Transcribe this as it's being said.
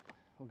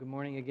Good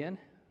morning again.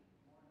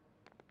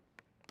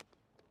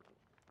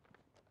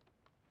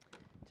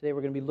 Today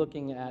we're going to be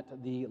looking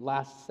at the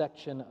last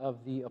section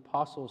of the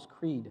Apostles'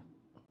 Creed. And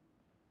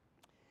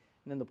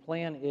then the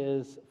plan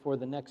is for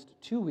the next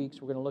 2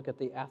 weeks, we're going to look at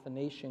the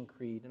Athanasian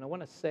Creed. And I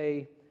want to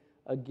say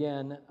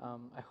again,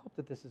 I hope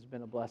that this has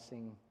been a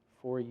blessing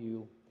for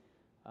you.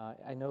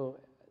 I know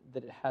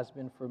that it has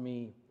been for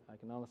me. I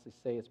can honestly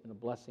say it's been a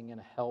blessing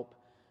and a help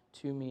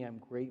to me. I'm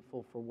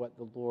grateful for what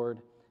the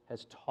Lord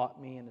has taught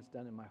me and has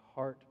done in my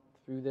heart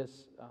through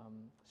this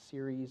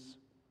series.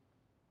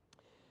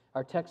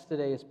 Our text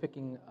today is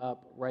picking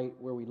up right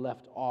where we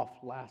left off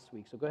last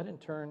week. So go ahead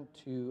and turn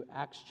to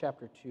Acts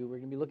chapter 2. We're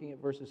going to be looking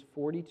at verses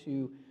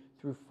 42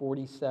 through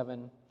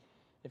 47.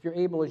 If you're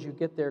able, as you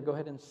get there, go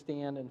ahead and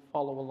stand and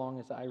follow along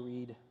as I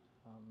read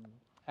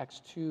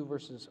Acts 2,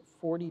 verses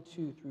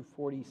 42 through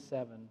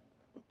 47.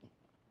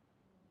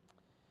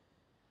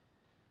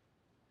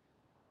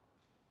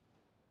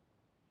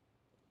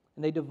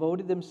 And they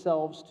devoted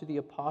themselves to the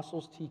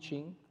apostles'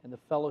 teaching and the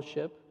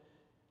fellowship,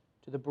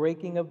 to the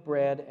breaking of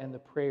bread and the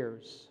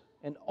prayers.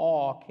 And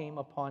awe came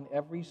upon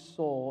every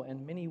soul,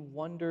 and many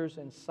wonders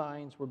and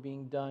signs were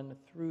being done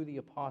through the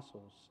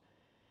apostles.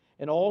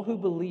 And all who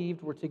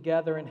believed were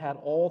together and had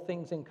all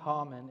things in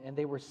common, and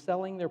they were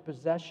selling their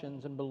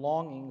possessions and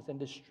belongings and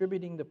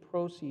distributing the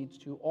proceeds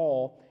to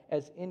all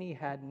as any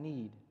had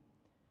need.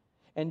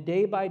 And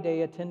day by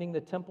day, attending the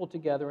temple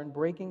together and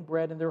breaking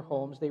bread in their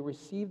homes, they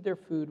received their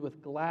food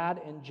with glad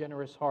and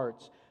generous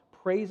hearts,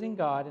 praising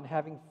God and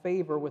having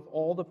favor with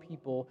all the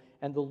people.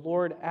 And the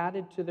Lord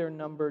added to their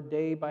number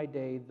day by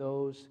day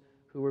those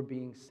who were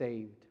being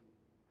saved.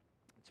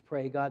 Let's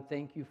pray. God,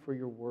 thank you for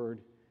your word.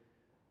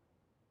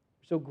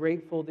 We're so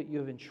grateful that you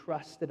have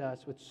entrusted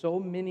us with so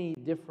many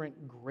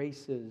different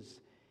graces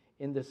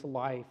in this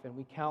life, and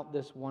we count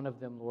this one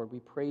of them, Lord. We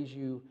praise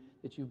you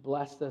that you've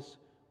blessed us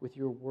with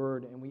your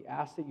word, and we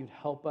ask that you'd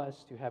help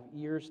us to have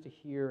ears to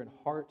hear and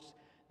hearts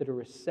that are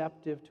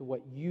receptive to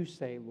what you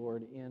say,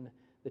 Lord, in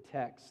the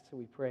text. So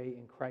we pray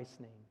in Christ's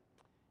name.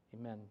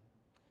 Amen.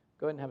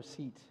 Go ahead and have a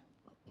seat.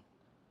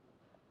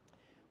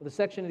 Well, the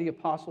section of the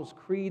Apostles'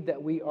 Creed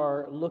that we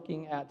are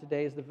looking at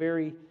today is the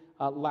very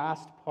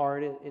last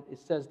part. It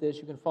says this.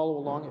 You can follow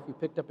along if you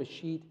picked up a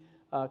sheet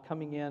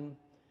coming in.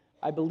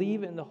 I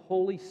believe in the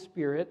Holy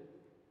Spirit,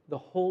 the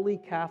Holy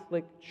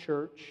Catholic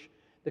Church,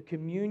 the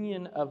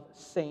communion of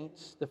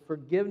saints, the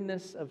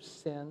forgiveness of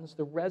sins,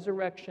 the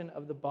resurrection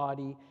of the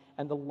body,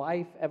 and the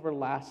life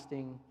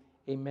everlasting.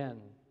 Amen.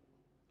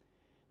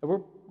 Now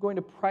we're going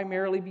to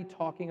primarily be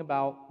talking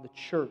about the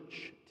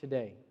church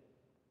today.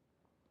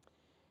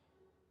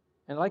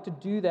 And I'd like to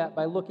do that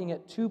by looking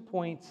at 2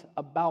 points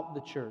about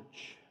the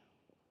church.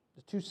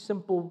 The 2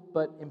 simple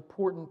but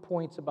important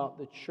points about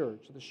the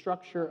church. The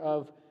structure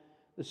of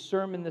the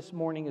sermon this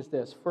morning is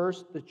this.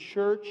 First, the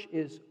church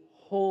is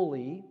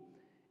holy.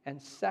 And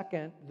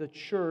second, the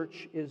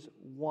church is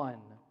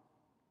one.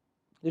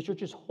 The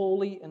church is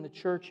holy and the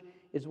church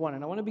is one.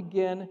 And I want to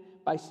begin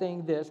by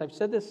saying this. I've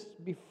said this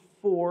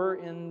before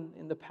in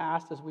the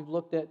past as we've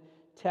looked at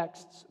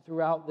texts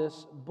throughout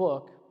this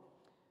book,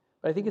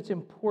 but I think it's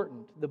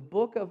important. The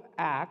book of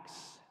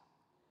Acts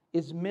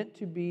is meant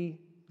to be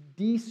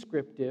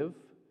descriptive,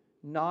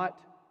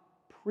 not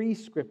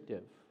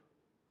prescriptive.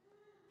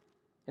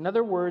 In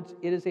other words,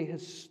 it is a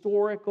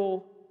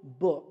historical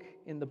book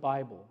in the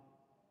Bible.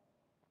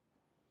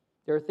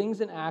 There are things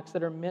in Acts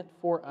that are meant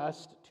for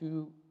us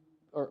to,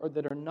 or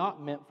that are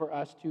not meant for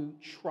us to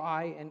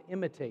try and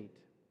imitate.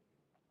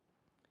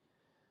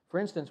 For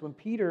instance, when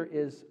Peter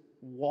is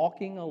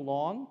walking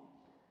along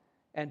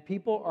and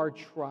people are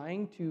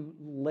trying to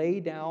lay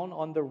down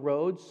on the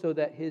road so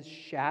that his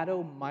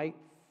shadow might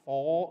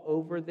fall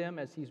over them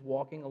as he's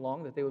walking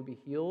along, that they would be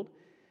healed,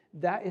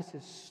 that is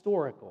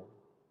historical.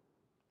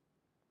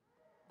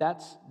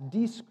 That's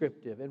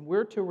descriptive, and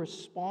we're to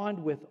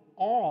respond with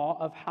awe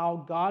of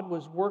how God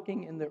was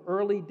working in the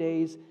early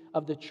days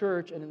of the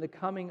church and in the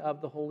coming of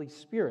the Holy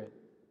Spirit.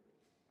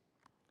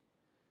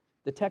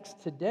 The text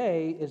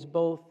today is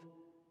both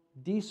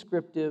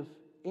descriptive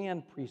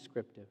and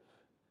prescriptive.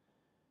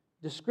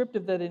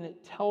 Descriptive that in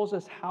it tells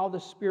us how the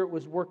Spirit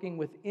was working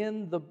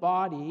within the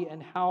body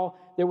and how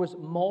there was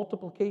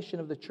multiplication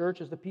of the church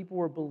as the people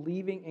were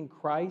believing in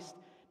Christ.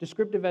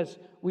 Descriptive as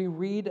we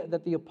read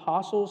that the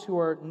apostles who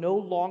are no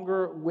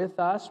longer with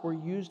us were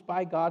used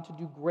by God to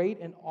do great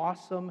and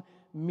awesome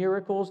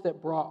miracles that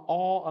brought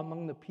awe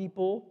among the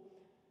people.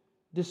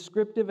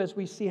 Descriptive as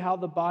we see how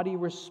the body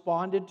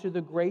responded to the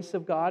grace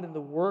of God and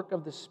the work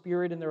of the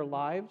Spirit in their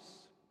lives.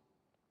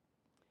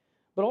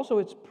 But also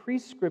it's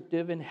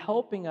prescriptive in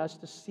helping us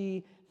to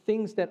see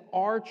things that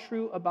are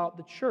true about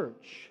the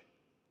church.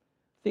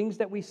 Things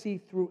that we see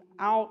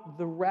throughout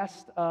the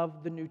rest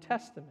of the New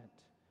Testament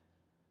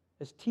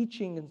as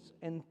teachings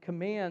and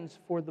commands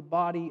for the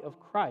body of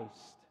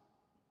Christ.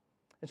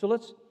 And so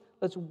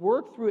let's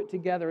work through it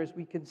together as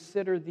we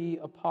consider the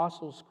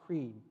Apostles'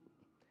 Creed.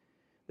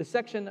 The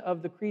section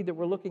of the creed that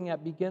we're looking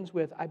at begins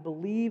with, I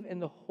believe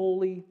in the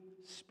Holy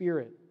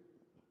Spirit.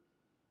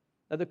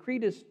 Now the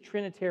creed is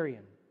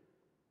Trinitarian.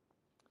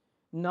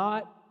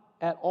 not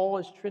at all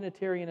as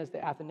Trinitarian as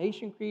the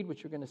Athanasian Creed,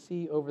 which you're going to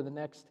see over the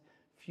next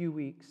few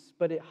weeks,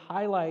 but it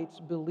highlights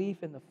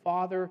belief in the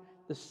Father,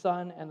 the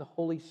Son, and the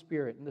Holy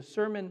Spirit. In the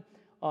sermon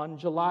on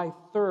July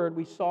 3rd,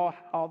 we saw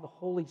how the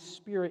Holy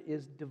Spirit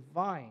is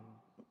divine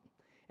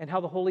and how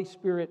the Holy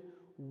Spirit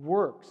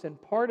works.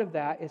 And part of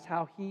that is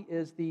how he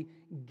is the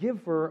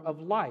giver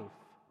of life.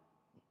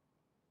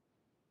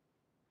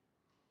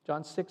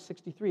 John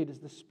 6:63, it is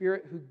the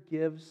Spirit who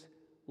gives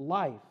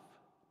life.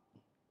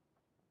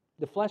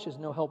 The flesh is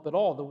no help at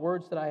all. The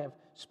words that I have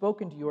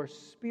spoken to you are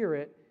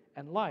spirit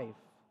and life.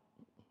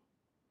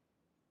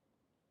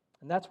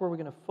 And that's where we're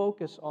going to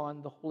focus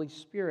on the Holy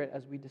Spirit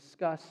as we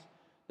discuss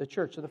the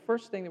church. So the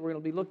first thing that we're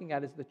going to be looking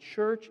at is the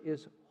church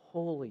is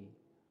holy.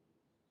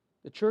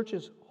 The church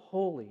is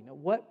holy. Now,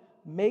 what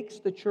makes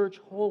the church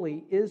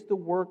holy is the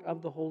work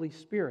of the Holy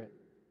Spirit,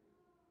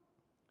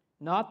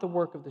 not the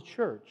work of the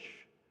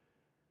church.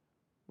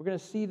 We're going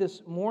to see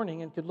this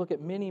morning, and could look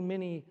at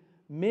many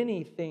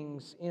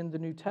things in the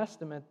New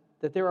Testament,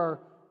 that there are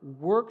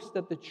works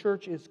that the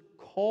church is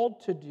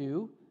called to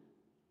do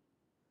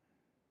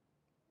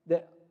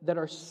that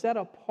are set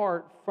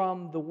apart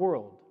from the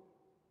world.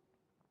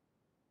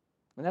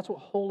 And that's what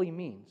holy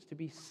means, to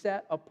be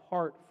set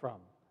apart from.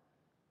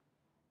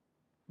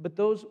 But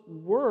those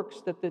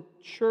works that the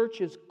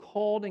church is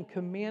called and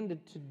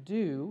commanded to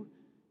do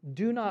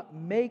not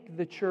make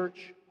the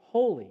church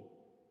holy.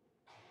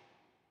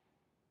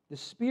 The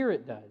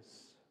Spirit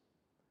does.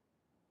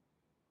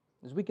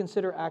 As we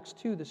consider Acts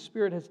 2, the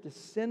Spirit has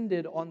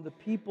descended on the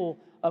people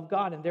of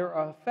God, and there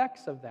are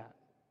effects of that.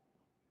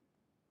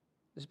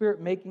 The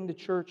Spirit making the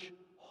church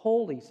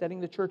holy,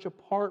 setting the church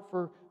apart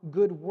for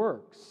good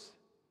works.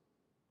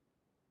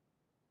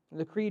 In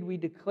the Creed, we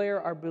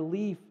declare our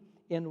belief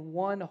in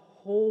one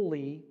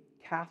holy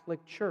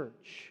Catholic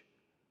Church.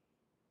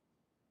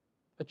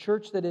 A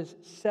church that is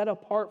set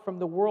apart from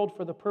the world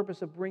for the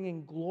purpose of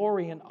bringing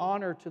glory and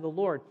honor to the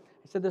Lord.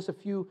 I said this a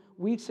few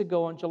weeks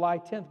ago on July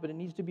 10th, but it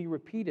needs to be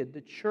repeated.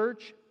 The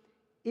church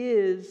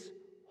is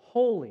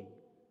holy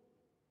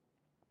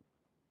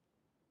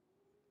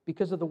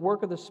because of the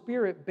work of the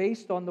Spirit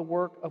based on the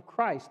work of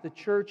Christ. The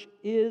church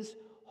is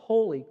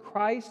holy.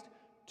 Christ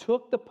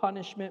took the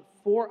punishment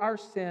for our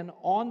sin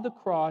on the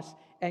cross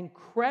and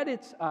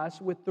credits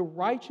us with the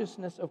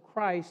righteousness of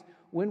Christ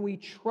when we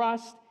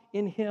trust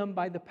in Him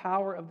by the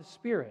power of the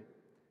Spirit.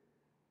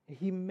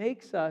 He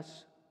makes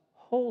us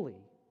holy.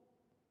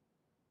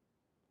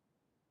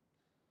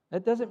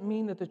 That doesn't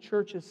mean that the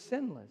church is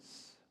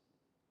sinless.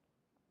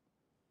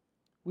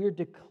 We are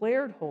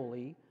declared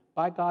holy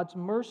by God's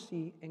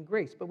mercy and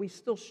grace, but we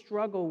still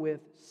struggle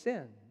with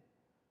sin.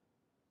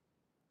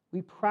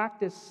 We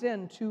practice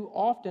sin too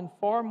often,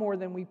 far more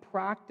than we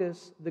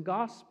practice the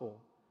gospel.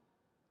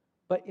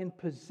 But in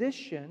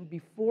position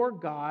before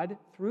God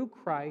through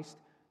Christ,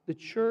 the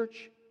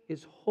church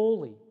is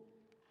holy.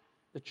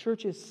 The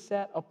church is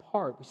set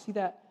apart. We see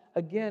that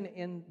again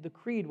in the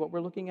Creed, what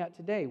we're looking at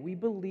today. We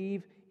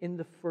believe in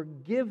the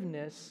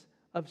forgiveness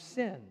of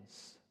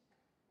sins.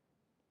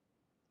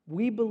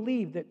 We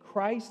believe that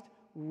Christ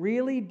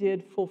really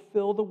did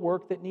fulfill the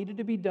work that needed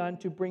to be done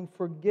to bring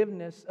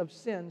forgiveness of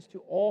sins to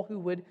all who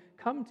would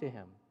come to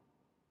Him.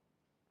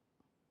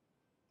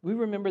 We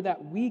remember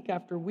that week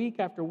after week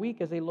after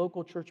week as a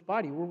local church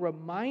body. We're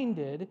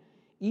reminded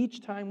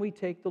each time we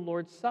take the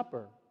Lord's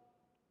Supper.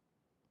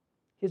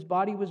 His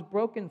body was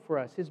broken for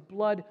us. His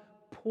blood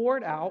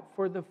poured out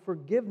for the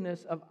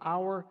forgiveness of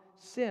our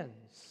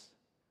sins.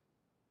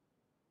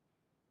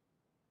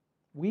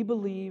 We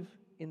believe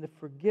in the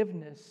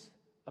forgiveness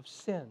of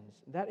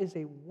sins. That is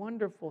a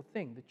wonderful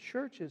thing. The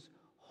church is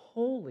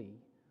holy,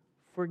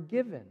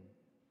 forgiven.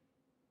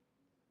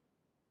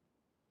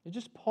 You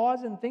just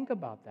pause and think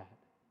about that.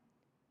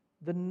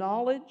 The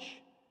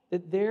knowledge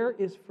that there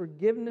is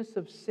forgiveness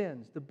of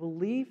sins, the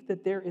belief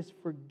that there is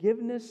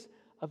forgiveness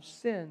of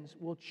sins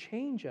will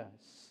change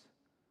us.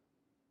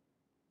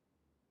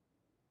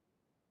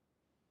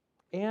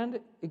 And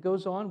it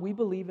goes on, we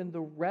believe in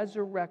the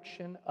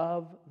resurrection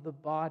of the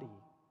body.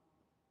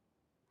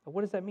 Now,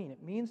 what does that mean?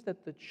 It means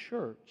that the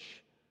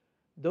church,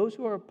 those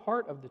who are a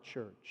part of the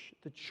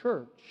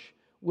church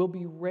will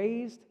be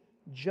raised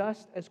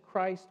just as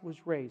Christ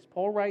was raised.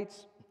 Paul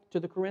writes to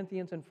the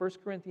Corinthians in 1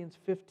 Corinthians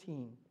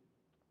 15,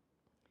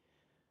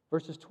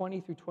 verses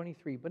 20 through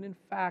 23, but in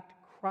fact,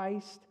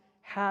 Christ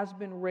has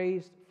been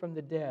raised from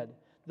the dead,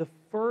 the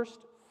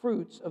first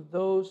fruits of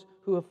those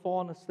who have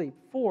fallen asleep.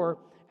 For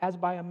as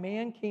by a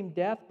man came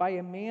death, by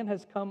a man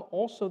has come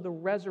also the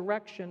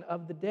resurrection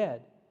of the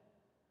dead.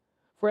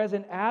 For as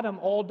in Adam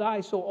all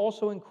die, so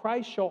also in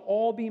Christ shall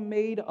all be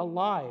made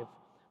alive,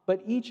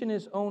 but each in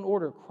his own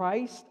order.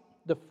 Christ,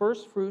 the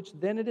first fruits,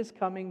 then it is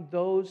coming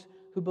those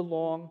who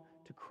belong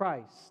to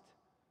Christ.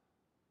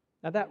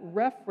 Now that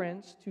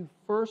reference to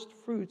first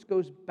fruits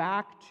goes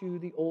back to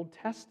the Old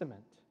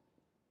Testament.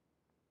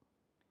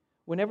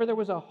 Whenever there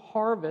was a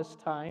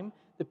harvest time,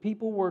 the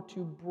people were to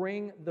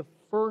bring the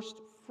first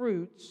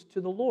fruits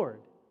to the Lord.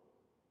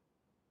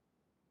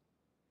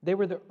 They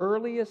were the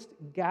earliest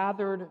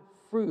gathered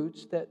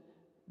fruits that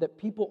that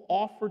people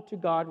offered to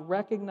God,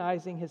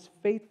 recognizing His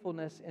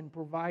faithfulness in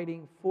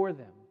providing for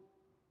them.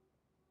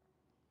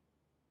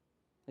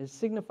 It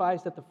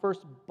signifies that the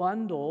first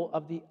bundle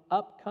of the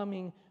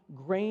upcoming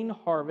grain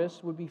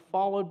harvest would be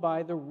followed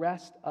by the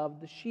rest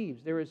of the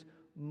sheaves. There is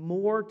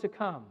more to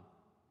come.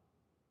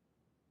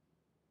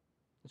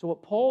 So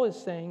what Paul is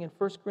saying in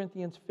 1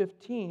 Corinthians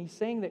 15, he's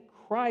saying that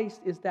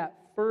Christ is that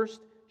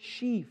first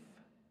sheaf.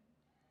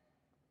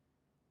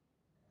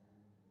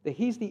 That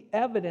He's the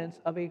evidence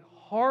of a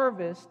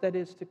harvest that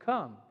is to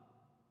come.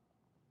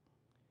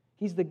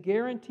 He's the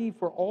guarantee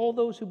for all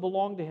those who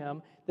belong to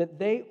Him that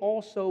they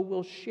also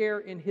will share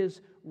in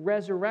His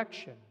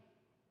resurrection.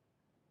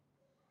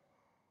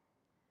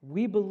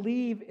 We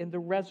believe in the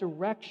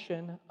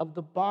resurrection of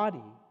the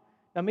body.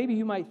 Now, maybe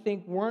you might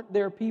think, weren't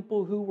there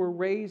people who were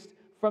raised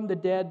from the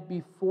dead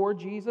before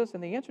Jesus?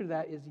 And the answer to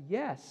that is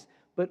yes,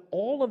 but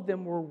all of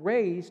them were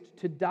raised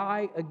to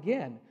die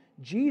again.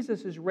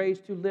 Jesus is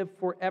raised to live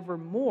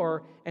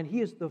forevermore, and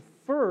He is the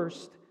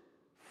first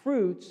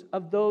fruits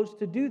of those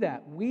to do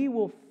that. We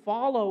will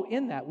follow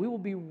in that. We will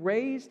be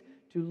raised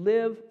to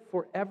live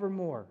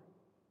forevermore.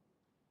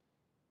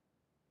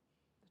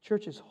 The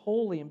church is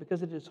holy, and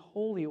because it is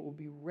holy, it will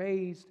be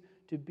raised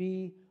to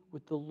be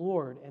with the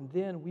Lord. And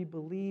then we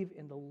believe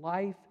in the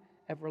life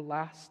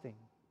everlasting.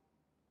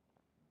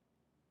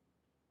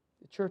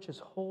 The church is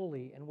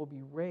holy and will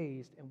be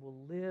raised and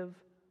will live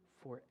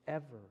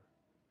forever.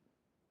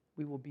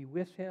 We will be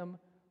with Him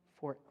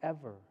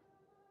forever.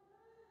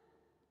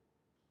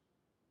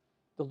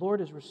 The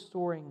Lord is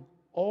restoring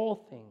all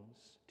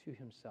things to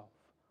Himself.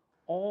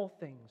 All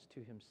things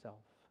to Himself.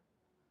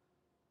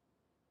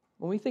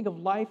 When we think of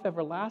life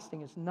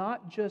everlasting, it's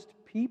not just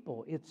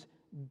people. It's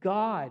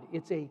God.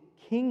 It's a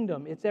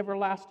kingdom. It's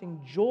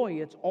everlasting joy.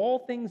 It's all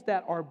things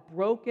that are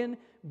broken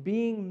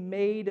being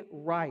made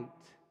right.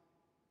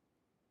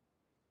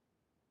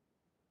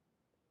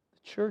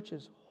 The church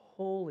is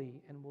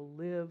holy and will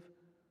live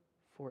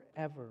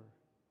forever.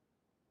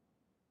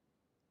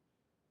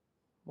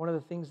 One of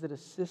the things that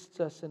assists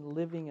us in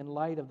living in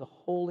light of the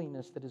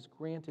holiness that is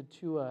granted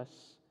to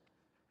us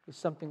is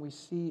something we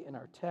see in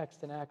our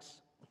text in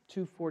Acts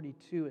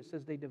 2:42. It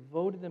says they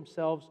devoted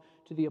themselves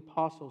to the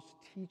apostles'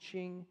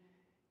 teaching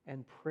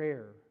and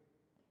prayer.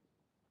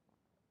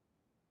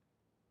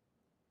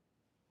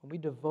 When we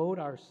devote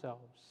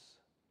ourselves,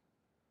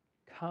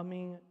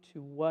 coming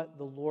to what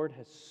the Lord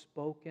has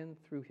spoken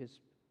through His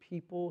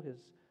people,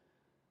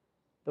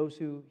 those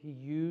who He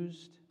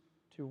used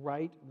to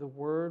write the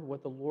Word,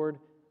 what the Lord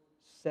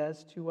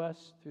says to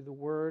us through the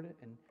Word,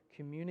 and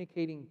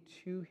communicating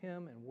to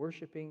Him and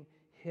worshiping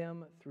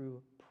Him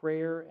through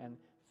prayer and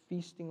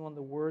feasting on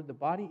the Word, the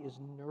body is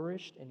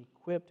nourished and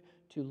equipped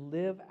to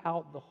live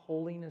out the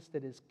holiness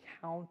that is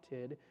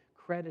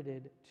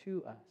credited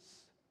to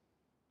us.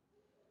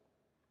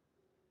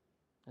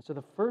 And so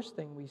the first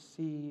thing we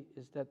see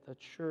is that the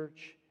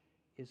church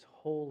is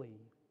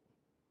holy.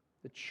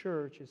 The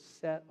church is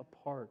set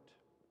apart.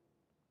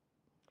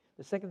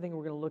 The second thing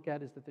we're going to look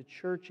at is that the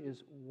church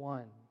is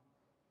one.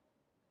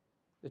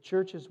 The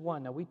church is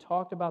one. Now, we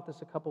talked about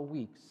this a couple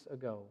weeks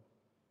ago,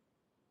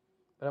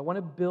 but I want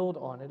to build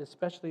on it,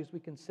 especially as we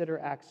consider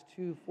Acts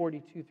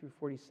 2:42 through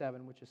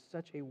 47, which is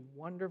such a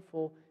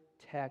wonderful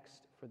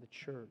text for the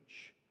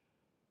church.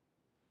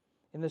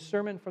 In the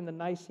sermon from the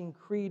Nicene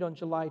Creed on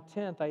July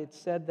 10th, I had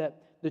said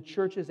that the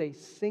church is a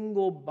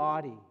single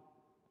body,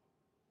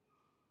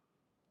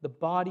 the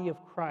body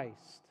of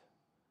Christ,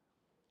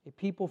 a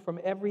people from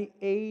every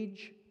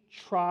age,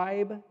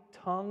 tribe,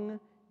 tongue,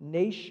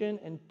 nation,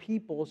 and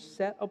people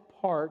set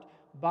apart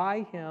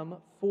by Him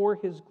for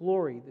His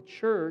glory. The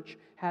church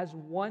has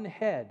one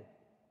head.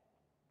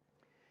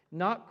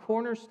 Not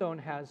Cornerstone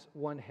has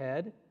one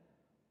head,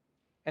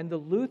 and the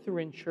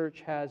Lutheran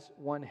Church has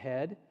one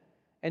head,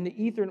 and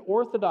the Eastern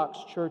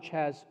Orthodox Church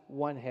has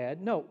one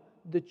head. No,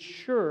 the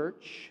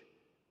church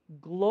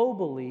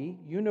globally,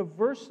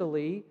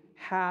 universally,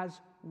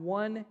 has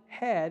one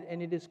head,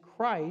 and it is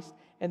Christ,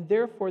 and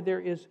therefore there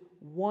is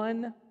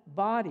one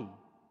body.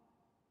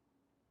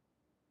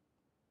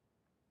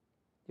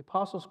 The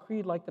Apostles'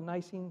 Creed, like the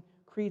Nicene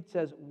Creed,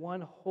 says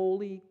one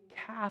holy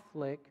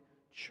Catholic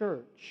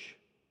church.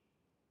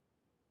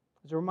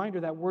 As a reminder,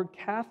 that word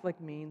Catholic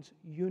means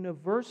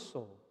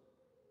universal.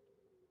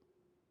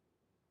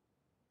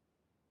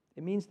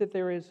 It means that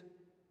there is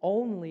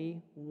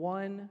only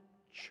one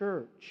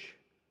church.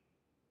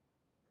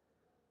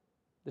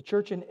 The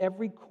church in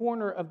every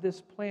corner of this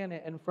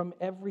planet and from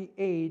every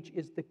age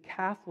is the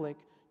Catholic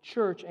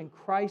Church, and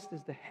Christ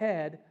is the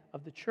head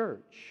of the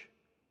church.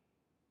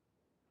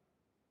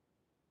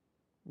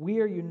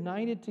 We are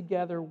united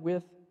together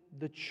with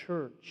the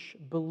church,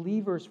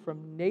 believers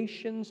from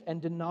nations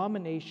and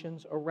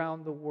denominations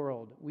around the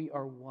world. We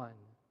are one.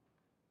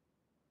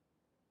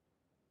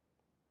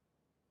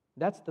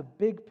 That's the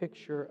big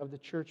picture of the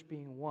church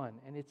being one,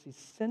 and it's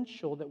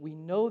essential that we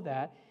know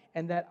that,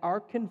 and that our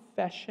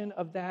confession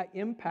of that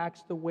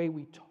impacts the way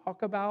we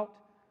talk about,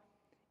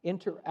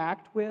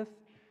 interact with,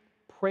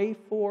 pray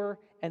for,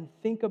 and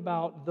think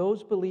about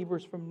those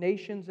believers from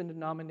nations and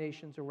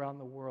denominations around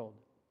the world.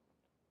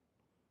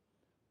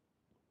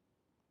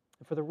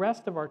 And for the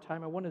rest of our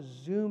time, I want to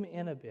zoom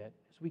in a bit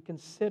as we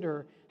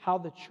consider how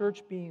the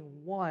church being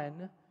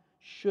one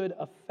should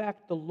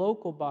affect the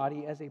local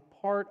body as a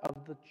part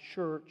of the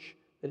church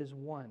that is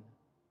one.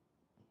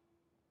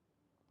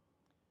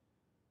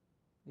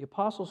 The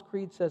Apostles'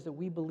 Creed says that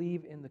we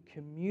believe in the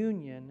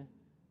communion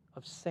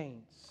of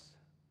saints.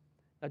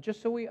 Now,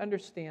 just so we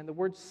understand, the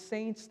word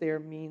saints there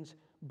means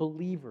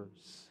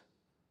believers.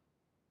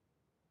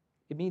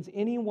 It means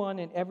anyone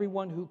and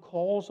everyone who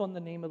calls on the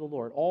name of the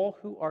Lord, all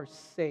who are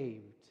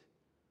saved.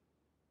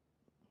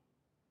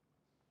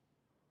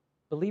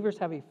 Believers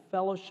have a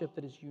fellowship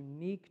that is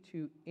unique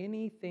to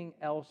anything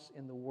else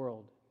in the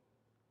world.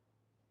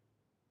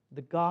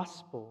 The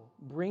gospel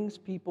brings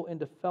people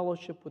into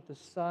fellowship with the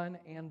Son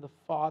and the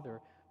Father,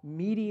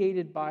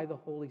 mediated by the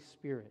Holy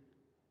Spirit.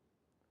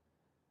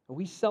 And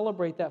we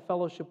celebrate that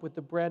fellowship with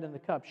the bread and the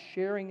cup,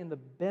 sharing in the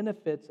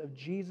benefits of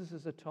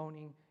Jesus'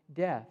 atoning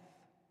death.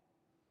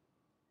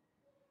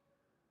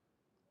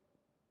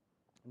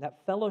 And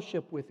that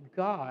fellowship with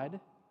God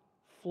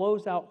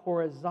flows out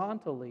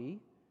horizontally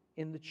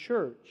in the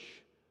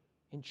church,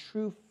 in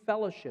true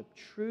fellowship,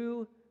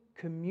 true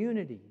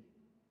community.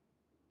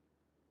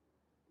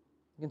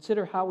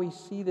 Consider how we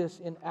see this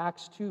in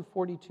Acts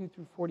 2:42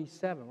 through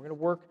 47. We're going to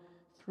work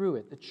through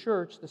it. The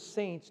church, the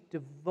saints,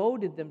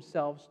 devoted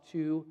themselves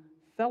to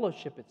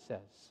fellowship, it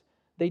says.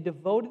 They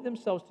devoted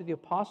themselves to the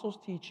apostles'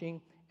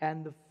 teaching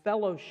and the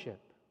fellowship.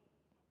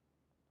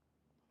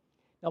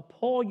 Now,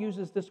 Paul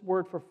uses this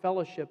word for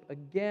fellowship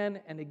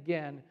again and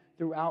again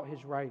throughout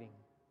his writing.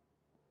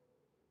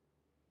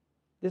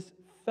 This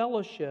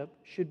fellowship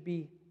should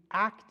be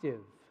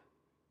active,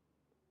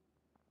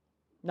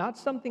 not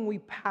something we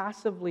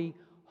passively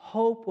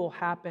hope will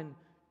happen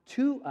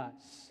to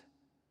us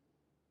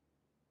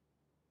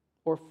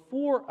or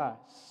for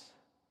us,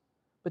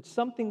 but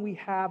something we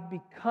have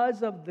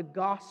because of the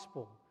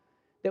gospel,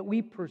 that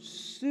we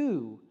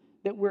pursue,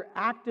 that we're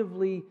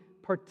actively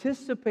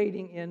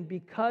participating in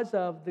because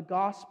of the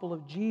gospel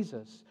of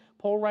Jesus.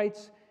 Paul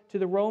writes to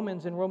the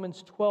Romans in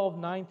Romans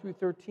 12:9 through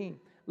 13,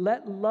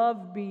 "Let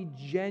love be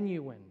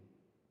genuine.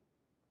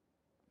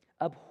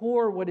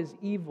 Abhor what is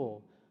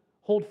evil.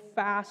 Hold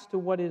fast to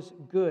what is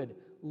good.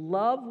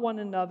 Love one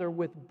another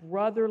with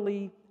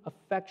brotherly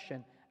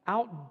affection.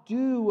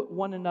 Outdo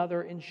one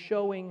another in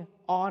showing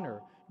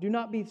honor. Do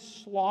not be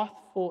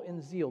slothful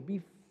in zeal.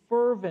 Be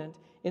fervent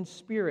in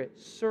spirit.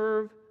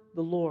 Serve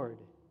the Lord.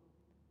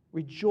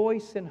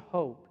 Rejoice in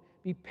hope.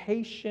 Be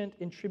patient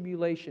in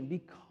tribulation. Be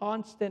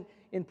constant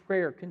in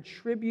prayer.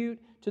 Contribute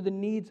to the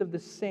needs of the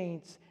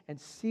saints and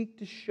seek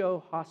to show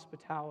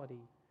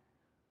hospitality."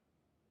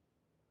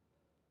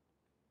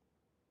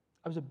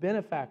 I was a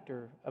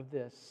benefactor of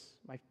this.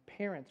 My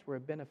parents were a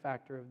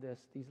benefactor of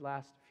this these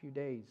last few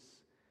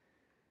days.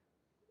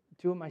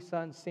 Two of my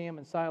sons, Sam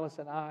and Silas,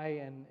 and I,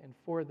 and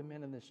four of the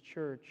men in this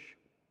church,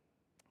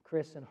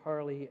 Chris and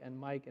Harley and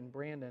Mike and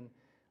Brandon,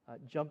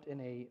 jumped in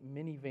a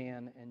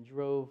minivan and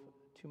drove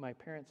to my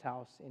parents'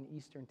 house in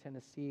eastern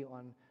Tennessee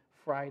on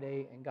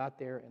Friday and got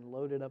there and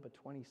loaded up a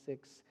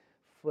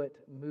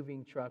 26-foot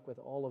moving truck with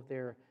all of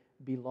their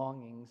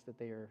belongings that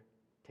they are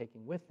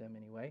taking with them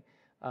anyway,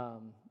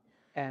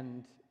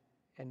 and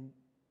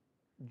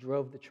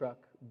drove the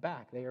truck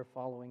back. They are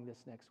following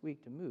this next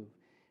week to move.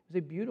 It was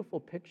a beautiful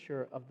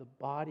picture of the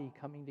body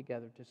coming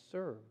together to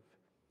serve,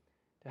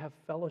 to have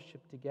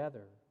fellowship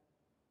together,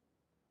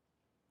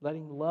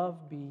 letting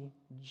love be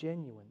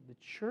genuine. The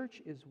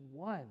church is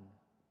one.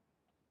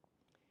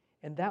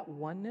 And that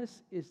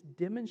oneness is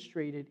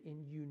demonstrated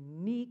in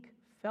unique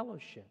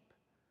fellowship.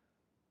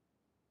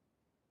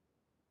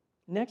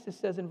 Next, it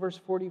says in verse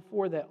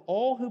 44 that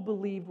all who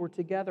believed were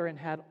together and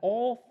had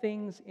all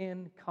things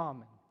in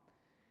common.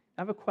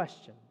 I have a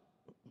question.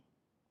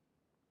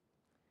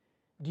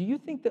 Do you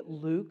think that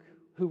Luke,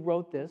 who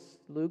wrote this,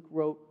 Luke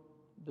wrote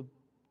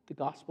the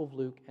Gospel of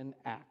Luke and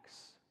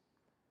Acts,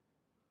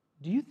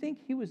 do you think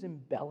he was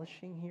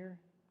embellishing here?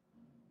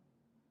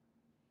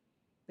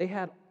 They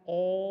had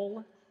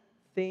all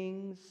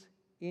things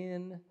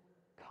in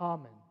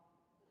common.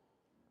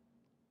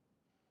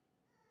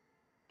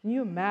 Can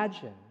you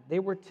imagine? They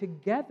were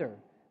together.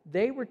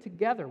 They were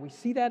together. We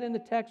see that in the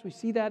text. We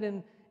see that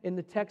in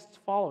the texts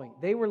following.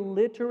 They were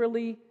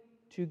literally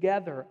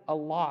together a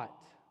lot.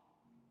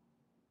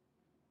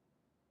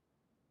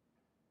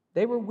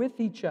 They were with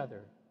each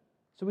other.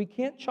 So we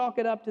can't chalk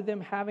it up to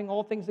them having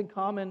all things in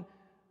common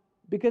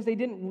because they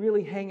didn't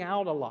really hang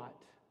out a lot.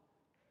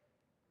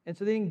 And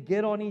so they didn't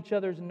get on each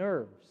other's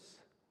nerves.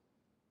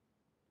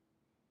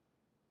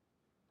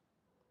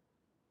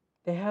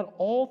 They had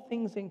all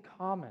things in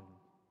common.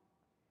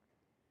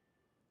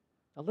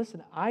 Now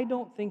listen, I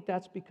don't think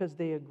that's because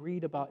they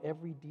agreed about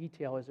every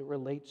detail as it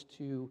relates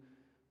to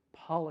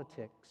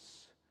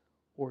politics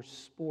or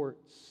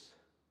sports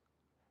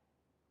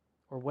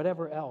or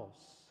whatever else.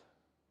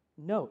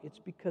 No, it's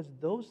because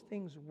those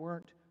things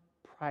weren't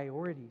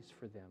priorities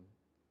for them.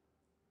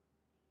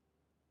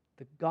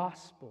 The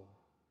gospel,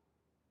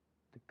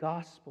 The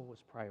gospel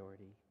was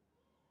priority.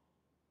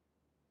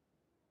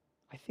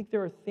 I think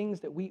there are things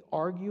that we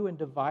argue and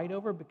divide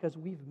over because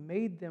we've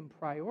made them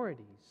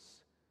priorities.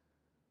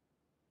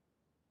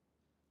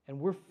 And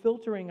we're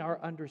filtering our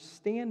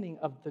understanding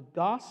of the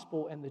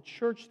gospel and the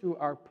church through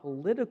our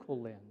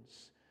political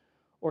lens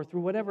or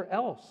through whatever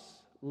else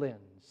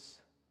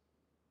lens,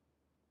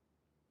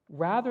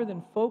 rather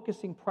than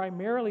focusing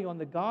primarily on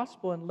the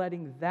gospel and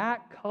letting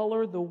that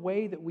color the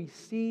way that we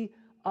see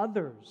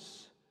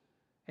others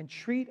and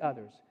treat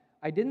others.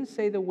 I didn't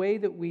say the way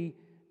that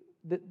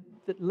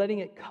that letting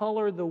it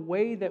color the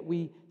way that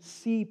we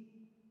see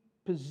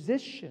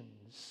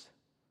positions,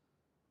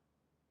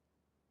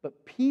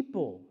 but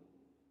people.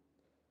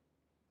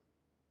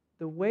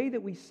 The way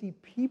that we see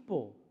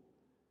people,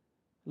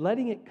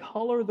 letting it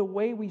color the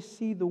way we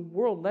see the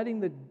world,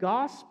 letting the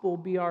gospel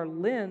be our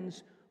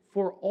lens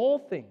for all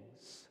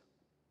things.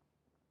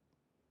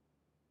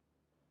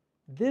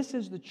 This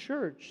is the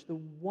church, the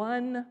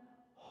one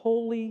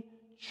holy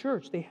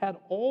church. They had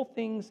all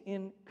things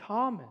in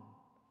common.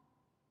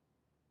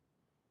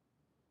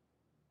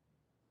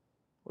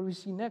 What do we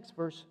see next?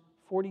 Verse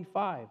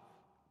 45.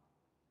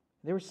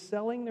 They were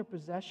selling their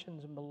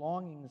possessions and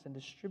belongings and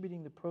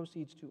distributing the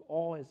proceeds to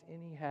all as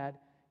any had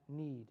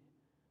need.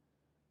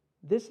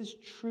 This is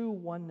true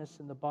oneness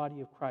in the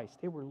body of Christ.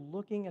 They were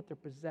looking at their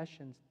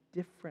possessions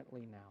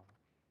differently now.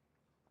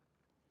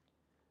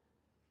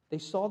 They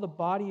saw the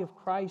body of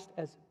Christ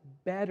as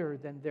better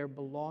than their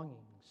belongings.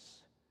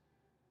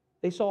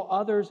 They saw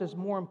others as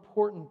more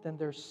important than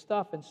their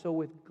stuff, and so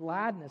with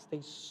gladness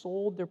they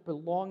sold their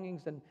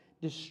belongings and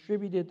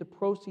distributed the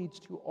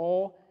proceeds to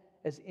all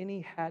as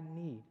any had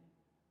need.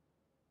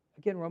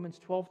 Again, Romans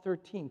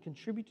 12:13,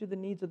 contribute to the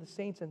needs of the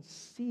saints and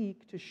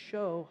seek to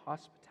show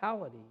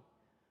hospitality.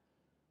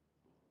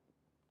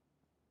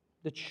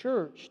 The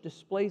church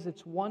displays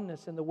its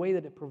oneness in the way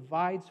that it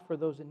provides for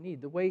those in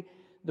need, the way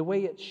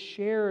it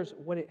shares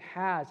what it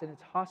has in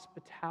its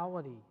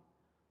hospitality.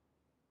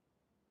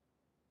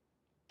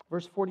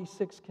 Verse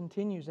 46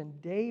 continues,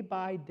 and day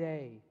by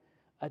day,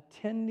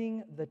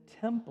 attending the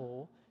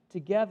temple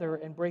together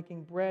and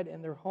breaking bread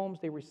in their homes,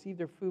 they received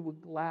their food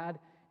with glad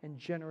and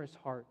generous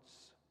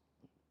hearts.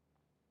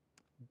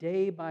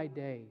 Day by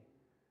day.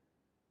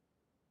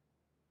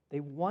 They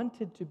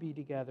wanted to be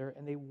together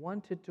and they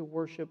wanted to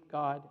worship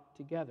God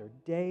together.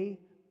 Day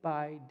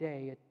by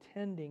day,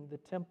 attending the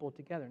temple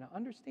together. Now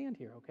understand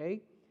here,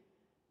 okay?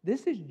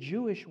 This is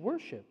Jewish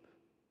worship.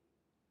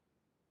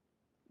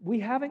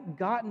 We haven't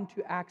gotten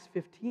to Acts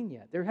 15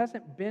 yet. There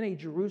hasn't been a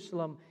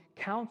Jerusalem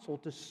council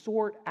to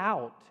sort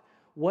out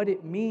what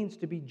it means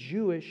to be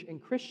Jewish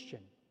and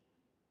Christian.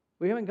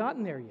 We haven't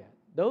gotten there yet.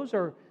 Those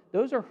are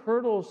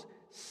hurdles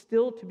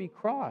still to be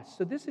crossed.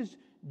 So this is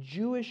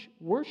Jewish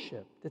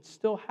worship that's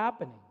still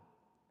happening.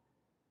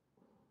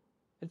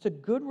 It's a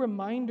good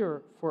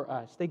reminder for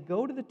us. They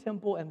go to the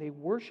temple and they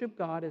worship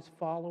God as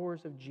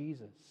followers of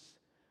Jesus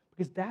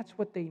because that's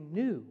what they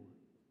knew.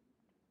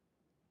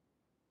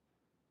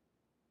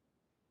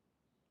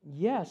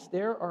 Yes,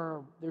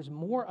 there's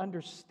more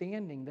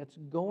understanding that's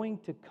going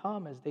to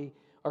come as they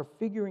are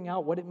figuring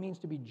out what it means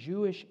to be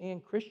Jewish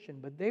and Christian,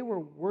 but they were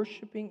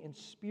worshiping in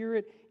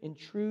spirit, in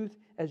truth,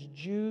 as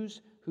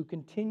Jews who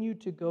continue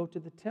to go to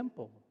the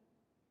temple.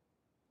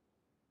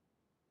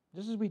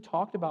 Just as we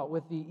talked about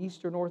with the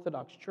Eastern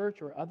Orthodox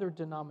Church or other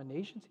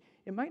denominations,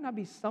 it might not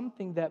be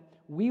something that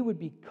we would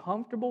be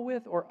comfortable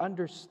with or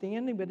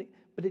understanding, but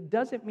it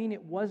doesn't mean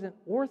it wasn't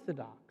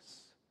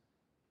orthodox,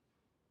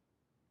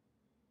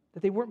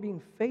 that they weren't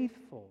being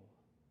faithful,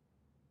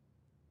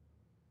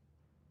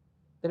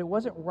 that it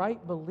wasn't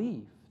right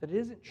belief, that it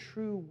isn't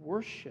true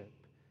worship.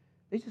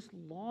 They just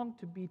long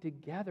to be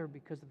together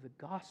because of the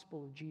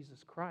gospel of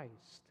Jesus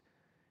Christ,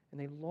 and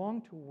they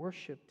long to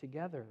worship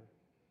together.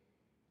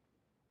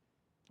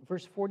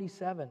 Verse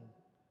 47,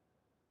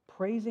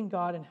 praising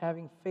God and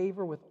having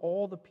favor with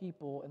all the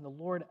people, and the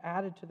Lord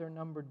added to their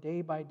number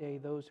day by day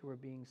those who were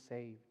being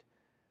saved.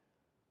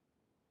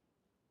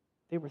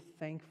 They were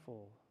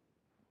thankful.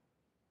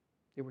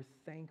 They were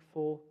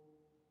thankful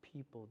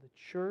people. The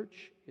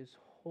church is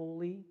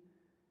holy,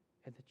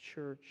 and the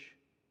church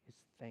is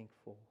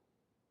thankful.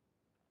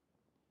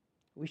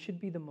 We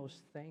should be the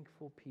most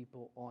thankful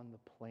people on the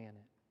planet.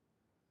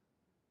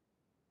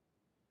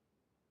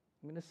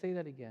 I'm going to say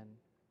that again.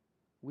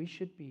 We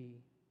should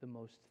be the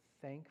most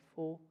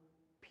thankful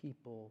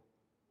people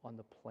on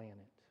the planet.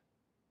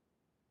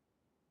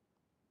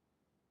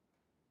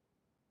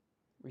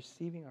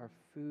 Receiving our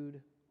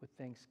food with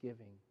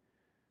thanksgiving.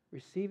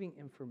 Receiving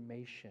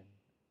information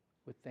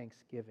with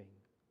thanksgiving.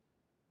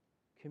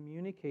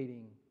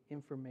 Communicating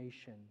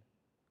information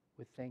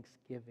with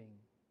thanksgiving.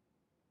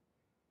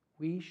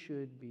 We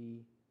should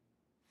be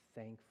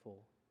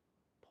thankful.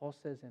 Paul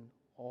says in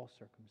all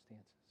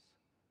circumstances.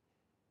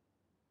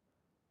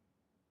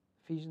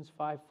 Ephesians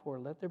 5:4,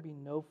 let there be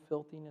no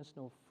filthiness,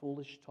 no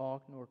foolish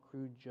talk, nor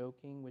crude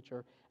joking, which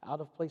are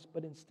out of place,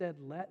 but instead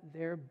let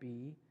there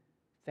be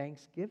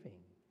thanksgiving.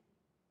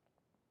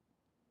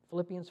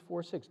 Philippians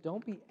 4:6,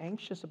 don't be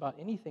anxious about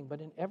anything,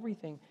 but in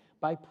everything,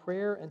 by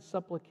prayer and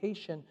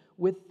supplication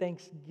with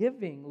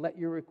thanksgiving, let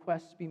your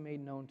requests be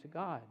made known to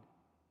God.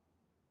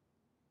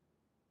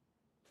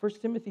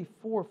 1 Timothy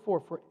 4:4,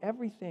 for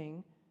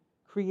everything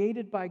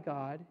created by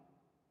God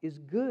is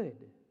good,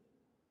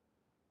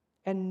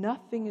 and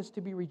nothing is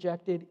to be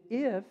rejected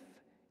if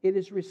it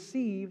is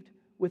received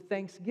with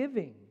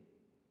thanksgiving.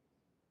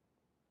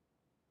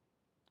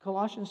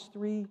 Colossians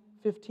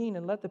 3:15,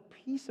 and let the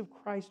peace of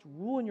Christ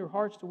rule in your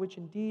hearts, to which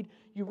indeed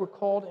you were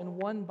called in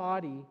one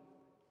body,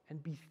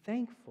 and be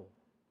thankful.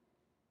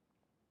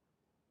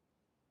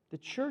 The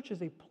church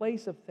is a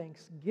place of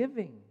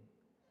thanksgiving.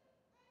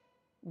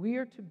 We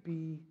are to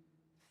be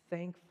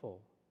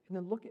thankful. And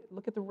then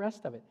look at the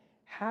rest of it.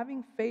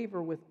 Having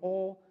favor with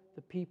all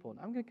the people. And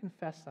I'm going to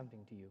confess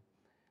something to you.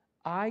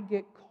 I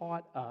get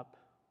caught up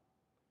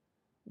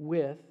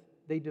with,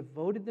 they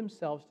devoted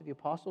themselves to the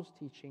apostles'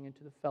 teaching and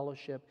to the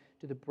fellowship,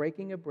 to the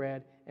breaking of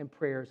bread and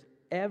prayers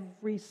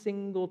every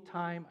single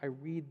time I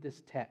read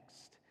this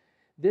text.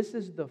 This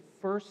is the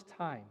first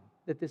time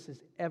that this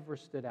has ever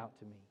stood out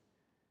to me.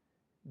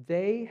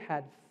 They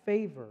had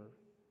favor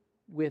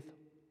with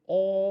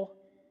all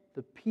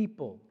the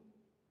people.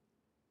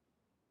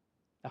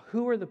 Now,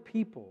 who are the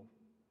people?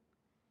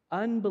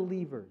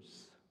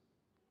 Unbelievers.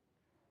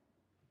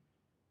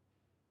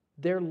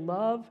 Their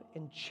love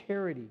and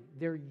charity,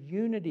 their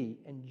unity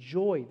and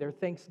joy, their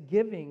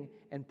thanksgiving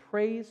and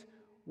praise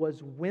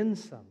was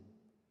winsome.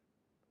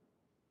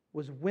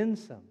 Was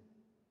winsome.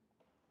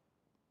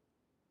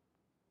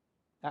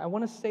 Now, I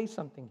want to say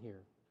something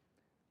here.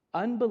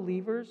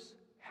 Unbelievers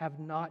have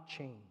not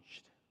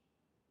changed.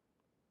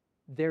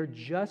 They're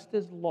just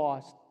as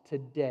lost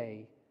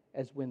today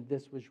as when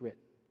this was written.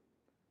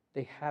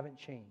 They haven't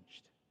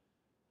changed.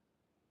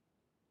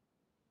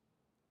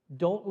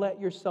 Don't let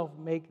yourself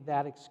make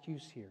that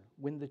excuse here.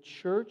 When the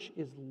church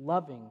is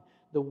loving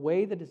the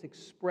way that is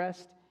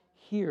expressed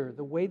here,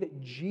 the way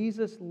that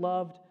Jesus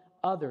loved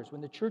others,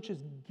 when the church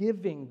is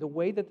giving the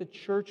way that the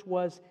church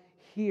was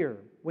here,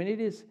 when it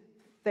is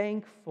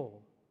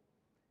thankful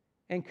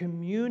and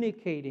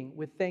communicating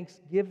with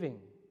thanksgiving,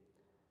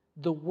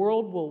 the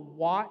world will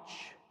watch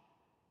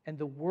and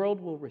the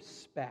world will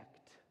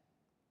respect.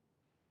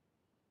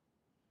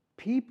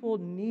 People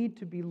need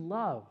to be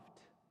loved.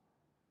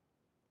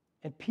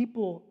 And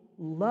people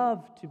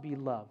love to be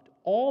loved.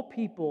 All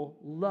people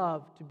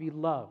love to be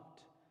loved.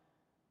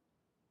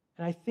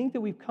 And I think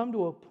that we've come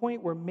to a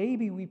point where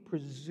maybe we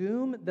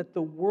presume that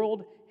the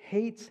world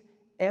hates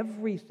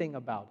everything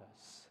about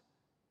us.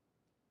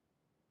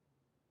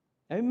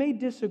 And it may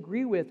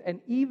disagree with and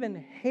even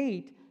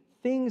hate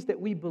things that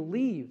we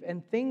believe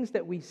and things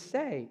that we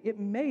say. It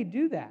may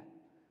do that.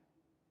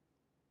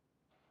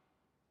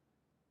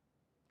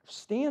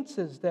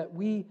 Stances that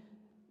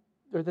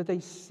they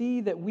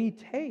see that we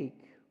take.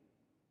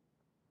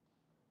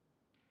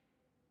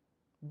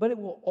 But it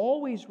will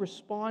always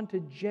respond to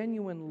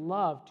genuine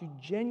love, to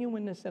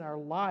genuineness in our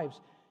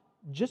lives.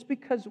 Just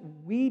because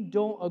we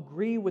don't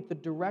agree with the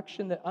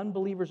direction that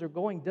unbelievers are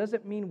going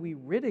doesn't mean we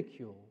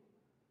ridicule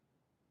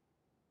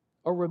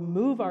or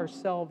remove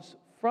ourselves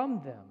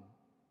from them.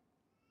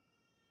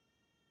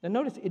 Now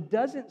notice, it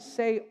doesn't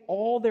say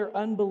all their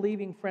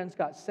unbelieving friends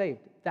got saved.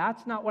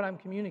 That's not what I'm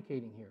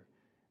communicating here.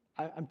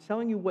 I'm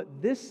telling you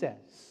what this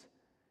says.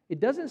 It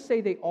doesn't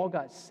say they all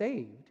got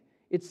saved.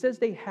 It says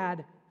they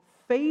had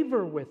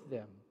favor with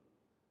them.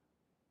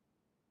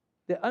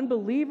 The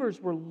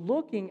unbelievers were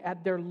looking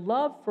at their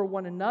love for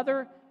one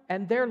another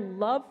and their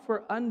love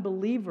for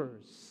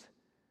unbelievers.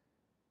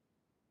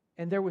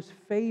 And there was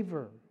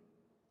favor.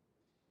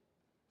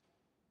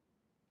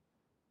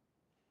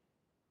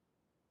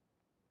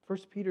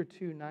 First Peter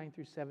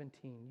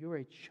 2:9-17. You're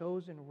a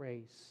chosen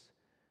race,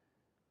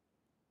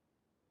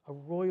 a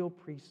royal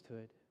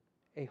priesthood,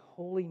 a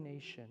holy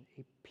nation,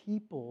 a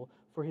people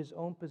for his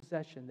own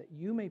possession, that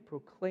you may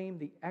proclaim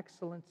the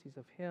excellencies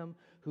of him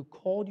who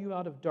called you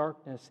out of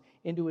darkness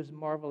into his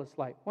marvelous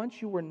light.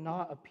 Once you were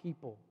not a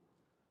people,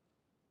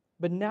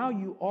 but now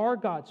you are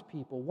God's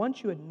people.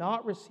 Once you had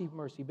not received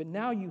mercy, but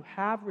now you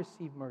have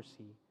received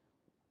mercy.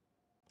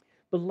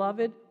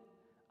 Beloved,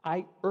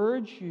 I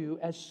urge you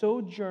as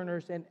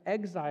sojourners and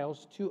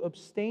exiles to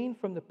abstain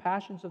from the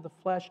passions of the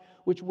flesh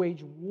which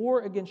wage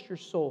war against your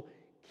soul.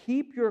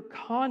 Keep your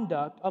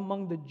conduct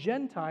among the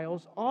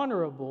Gentiles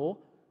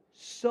honorable,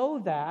 so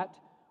that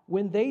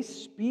when they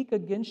speak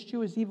against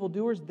you as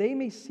evildoers, they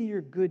may see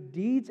your good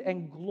deeds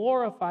and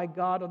glorify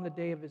God on the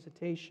day of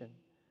visitation.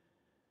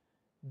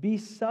 Be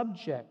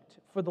subject,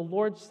 for the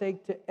Lord's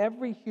sake, to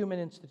every human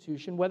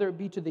institution, whether it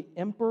be to the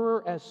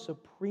emperor as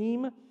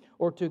supreme,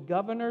 or to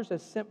governors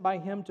as sent by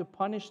him to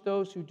punish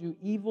those who do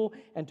evil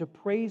and to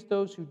praise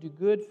those who do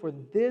good. For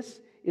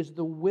this is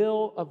the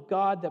will of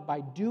God, that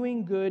by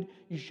doing good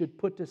you should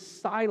put to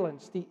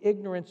silence the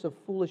ignorance of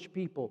foolish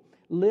people.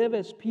 Live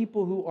as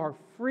people who are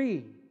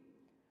free,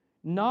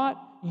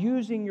 not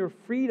using your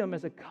freedom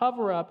as a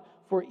cover-up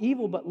for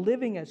evil, but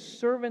living as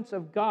servants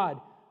of God.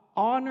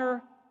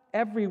 Honor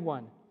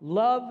everyone.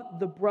 Love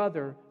the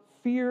brother.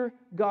 Fear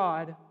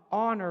God.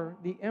 Honor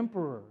the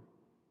emperor.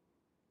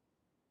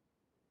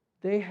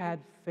 They had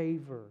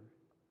favor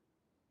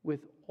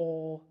with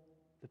all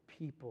the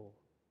people.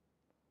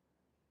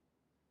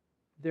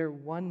 Their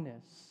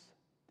oneness,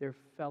 their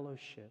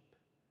fellowship,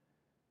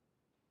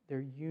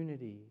 their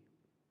unity,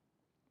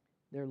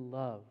 their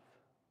love,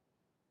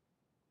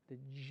 the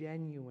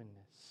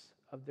genuineness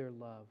of their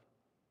love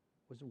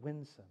was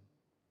winsome.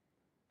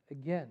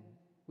 Again,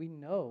 we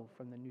know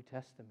from the New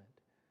Testament,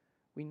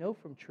 we know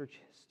from church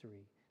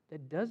history,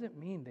 that doesn't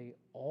mean they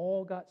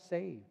all got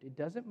saved. It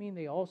doesn't mean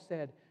they all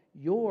said,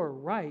 "You're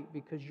right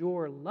because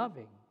you're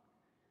loving."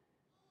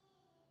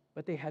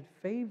 But they had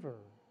favor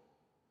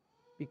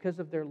because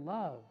of their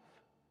love.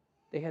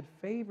 They had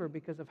favor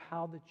because of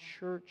how the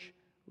church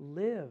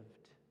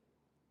lived.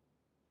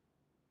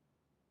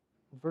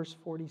 Verse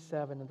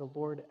 47, and the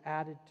Lord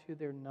added to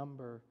their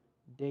number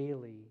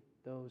daily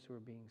those who were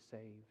being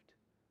saved.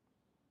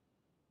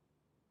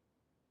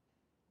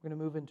 We're going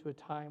to move into a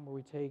time where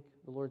we take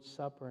the Lord's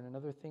Supper, and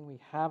another thing we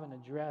haven't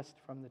addressed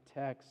from the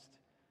text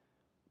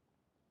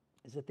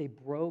is that they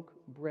broke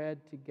bread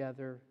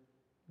together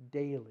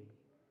daily.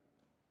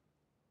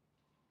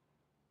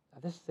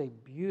 Now, this is a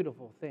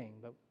beautiful thing,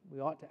 but we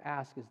ought to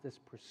ask, is this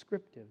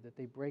prescriptive, that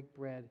they break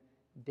bread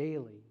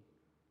daily?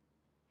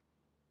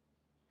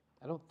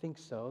 I don't think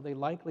so. They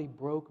likely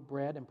broke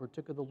bread and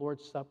partook of the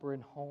Lord's Supper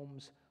in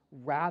homes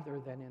rather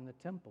than in the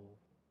temple.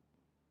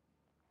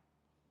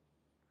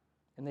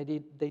 And they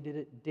did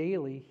it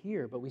daily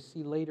here, but we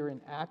see later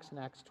in Acts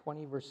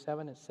 20, verse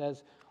 7, it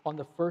says, on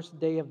the first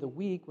day of the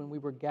week, when we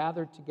were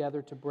gathered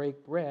together to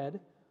break bread,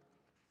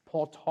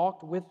 Paul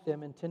talked with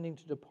them, intending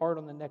to depart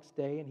on the next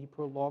day, and he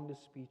prolonged his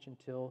speech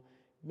until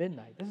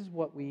midnight. This is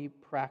what we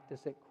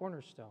practice at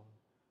Cornerstone.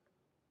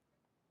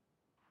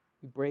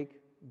 We break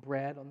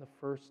bread on the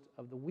first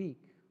of the week.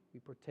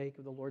 We partake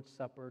of the Lord's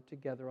Supper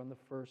together on the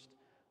first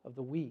of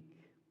the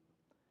week.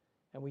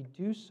 And we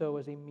do so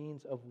as a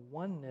means of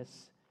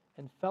oneness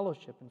and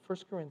fellowship. In 1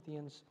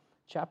 Corinthians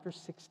chapter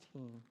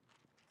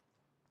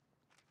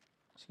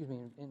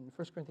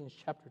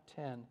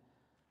 10,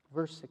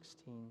 verse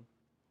 16,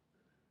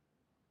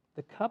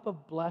 the cup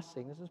of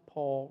blessing, this is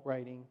Paul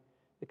writing,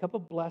 the cup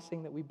of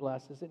blessing that we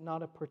bless, is it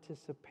not a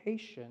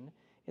participation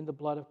in the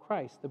blood of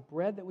Christ? The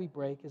bread that we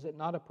break, is it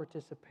not a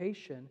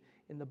participation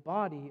in the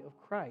body of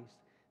Christ?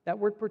 That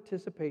word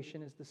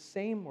participation is the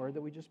same word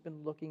that we've just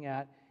been looking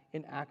at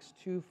in Acts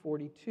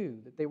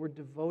 2:42, that they were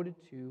devoted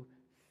to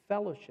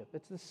fellowship.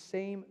 It's the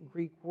same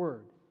Greek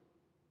word.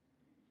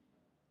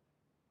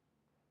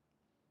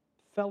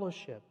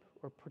 Fellowship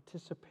or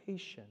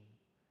participation.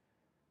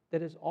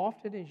 That as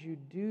often as you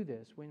do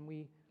this, when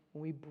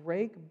we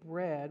break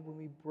bread, when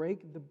we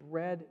break the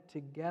bread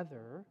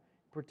together,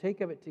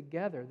 partake of it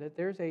together, that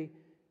there's a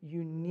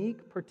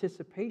unique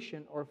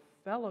participation or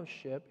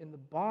fellowship in the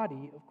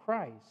body of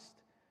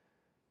Christ.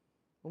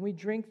 When we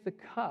drink the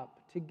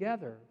cup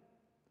together,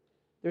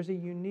 there's a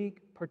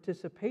unique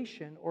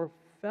participation or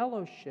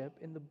fellowship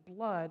in the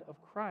blood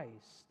of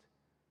Christ.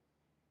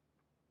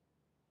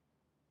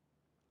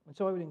 And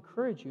so I would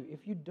encourage you,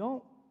 if you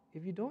don't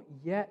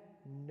yet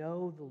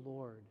know the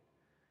Lord,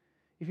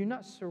 if you've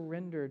not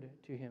surrendered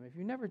to Him, if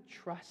you never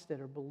trusted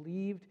or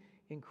believed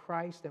in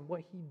Christ and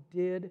what He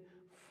did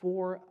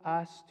for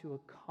us to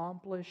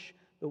accomplish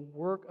the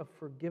work of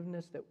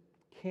forgiveness that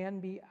can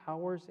be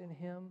ours in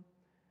Him,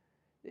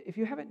 if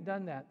you haven't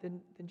done that,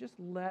 then just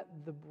let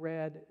the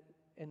bread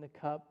and the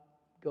cup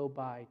go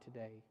by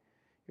today.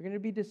 You're going to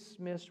be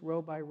dismissed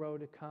row by row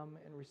to come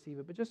and receive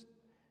it, but just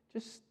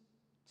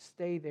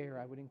stay there.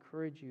 I would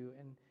encourage you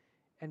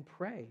and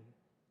pray.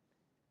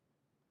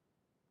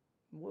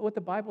 What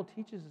the Bible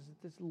teaches is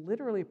that it's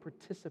literally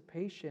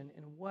participation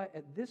in what,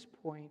 at this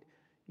point,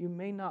 you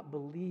may not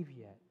believe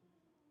yet.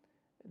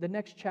 The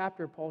next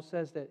chapter, Paul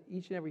says that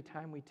each and every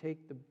time we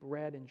take the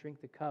bread and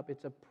drink the cup,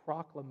 it's a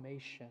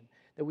proclamation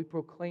that we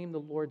proclaim the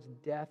Lord's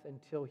death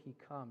until He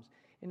comes.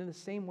 And in the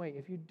same way,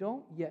 if you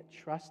don't yet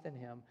trust in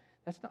Him,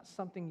 that's not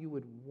something you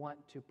would want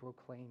to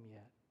proclaim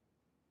yet.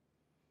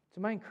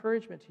 So my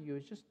encouragement to you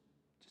is just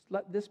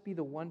let this be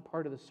the one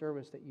part of the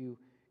service that you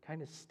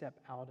kind of step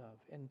out of.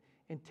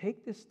 And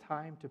take this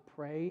time to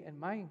pray. And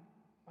my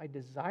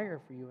desire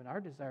for you and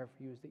our desire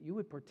for you is that you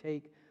would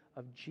partake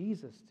of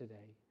Jesus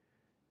today.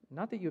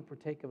 Not that you would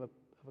partake of a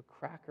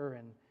cracker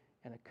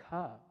and a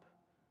cup,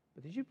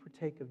 but that you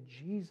partake of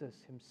Jesus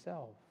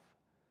Himself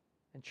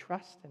and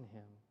trust in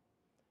Him.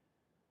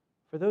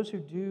 For those who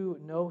do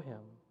know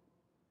Him,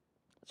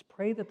 let's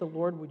pray that the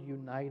Lord would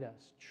unite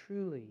us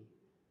truly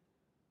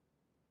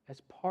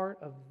as part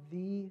of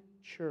the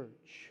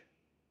church,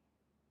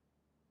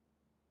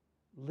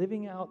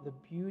 living out the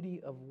beauty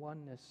of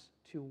oneness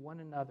to one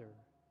another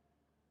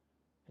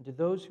and to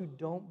those who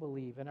don't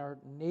believe in our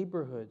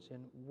neighborhoods,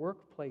 in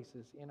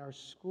workplaces, in our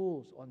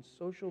schools, on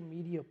social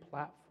media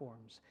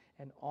platforms,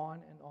 and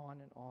on and on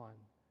and on.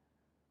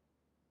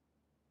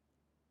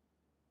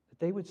 That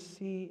they would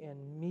see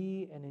in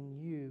me and in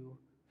you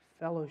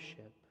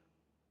fellowship,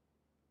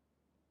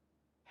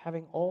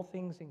 having all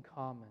things in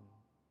common,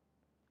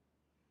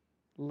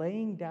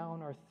 laying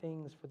down our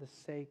things for the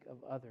sake of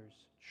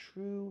others,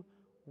 true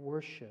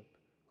worship,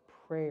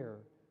 prayer,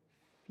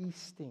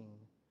 feasting,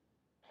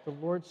 the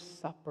Lord's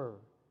Supper,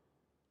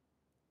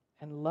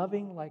 and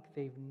loving like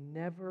they've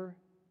never,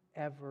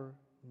 ever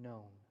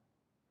known.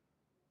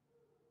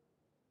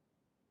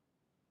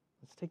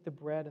 Let's take the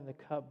bread and the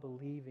cup,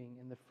 believing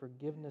in the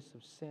forgiveness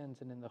of sins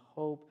and in the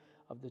hope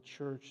of the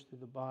church through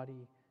the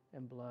body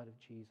and blood of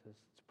Jesus.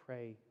 Let's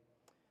pray.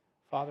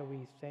 Father,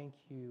 we thank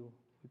you,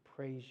 we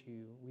praise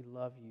you, we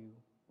love you.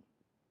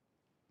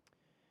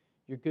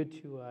 You're good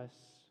to us.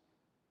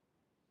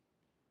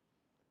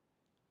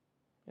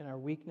 In our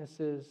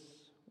weaknesses,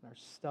 in our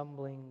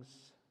stumblings,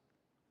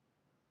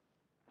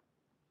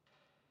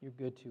 you're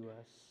good to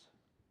us.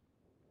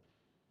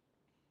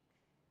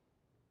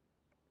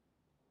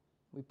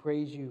 We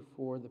praise you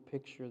for the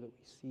picture that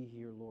we see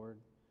here, Lord.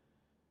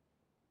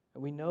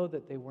 And we know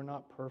that they were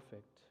not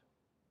perfect.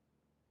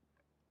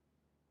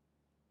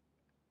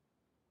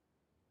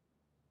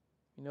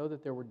 We know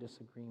that there were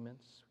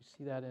disagreements. We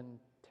see that in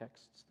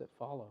texts that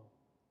follow.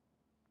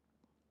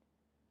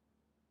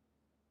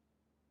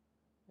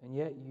 And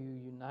yet you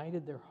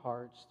united their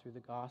hearts through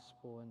the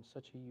gospel in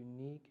such a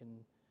unique and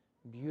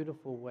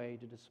beautiful way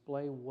to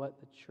display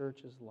what the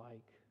church is like.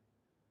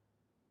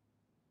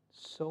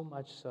 So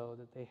much so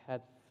that they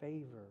had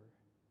favor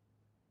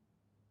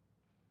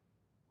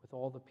with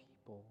all the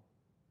people.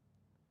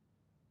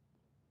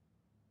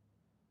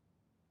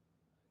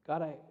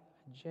 God, I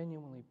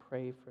genuinely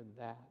pray for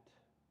that.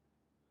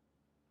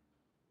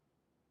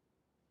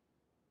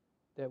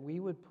 That we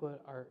would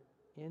put our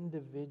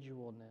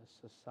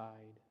individualness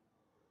aside.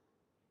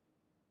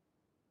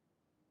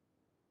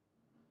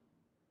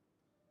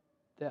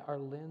 That our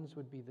lens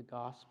would be the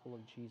gospel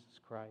of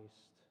Jesus Christ.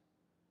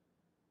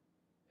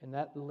 And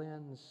that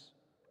lens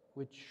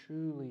would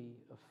truly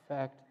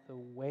affect the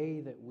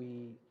way that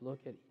we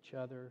look at each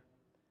other,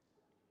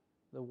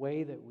 the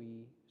way that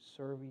we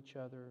serve each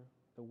other,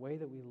 the way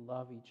that we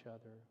love each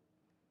other,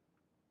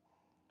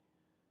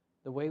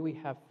 the way we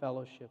have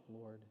fellowship,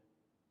 Lord.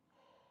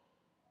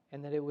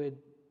 And that it would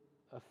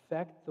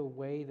affect the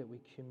way that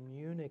we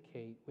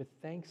communicate with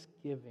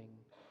thanksgiving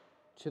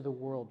to the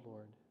world,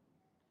 Lord.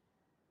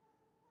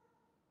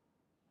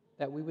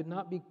 That we would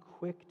not be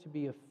quick to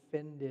be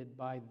offended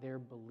by their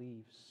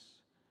beliefs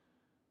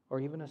or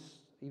even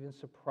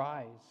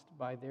surprised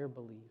by their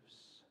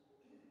beliefs.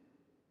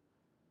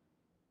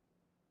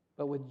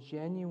 But with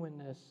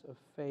genuineness of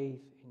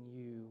faith in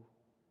you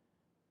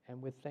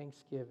and with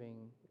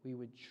thanksgiving, we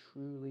would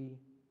truly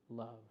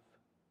love.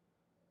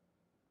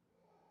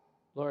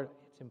 Lord,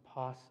 it's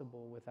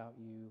impossible without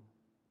you,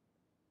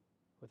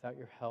 without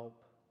your help.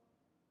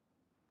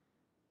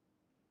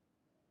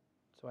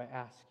 So I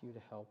ask you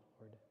to help,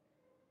 Lord.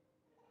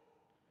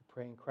 I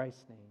pray in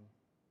Christ's name.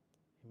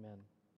 Amen.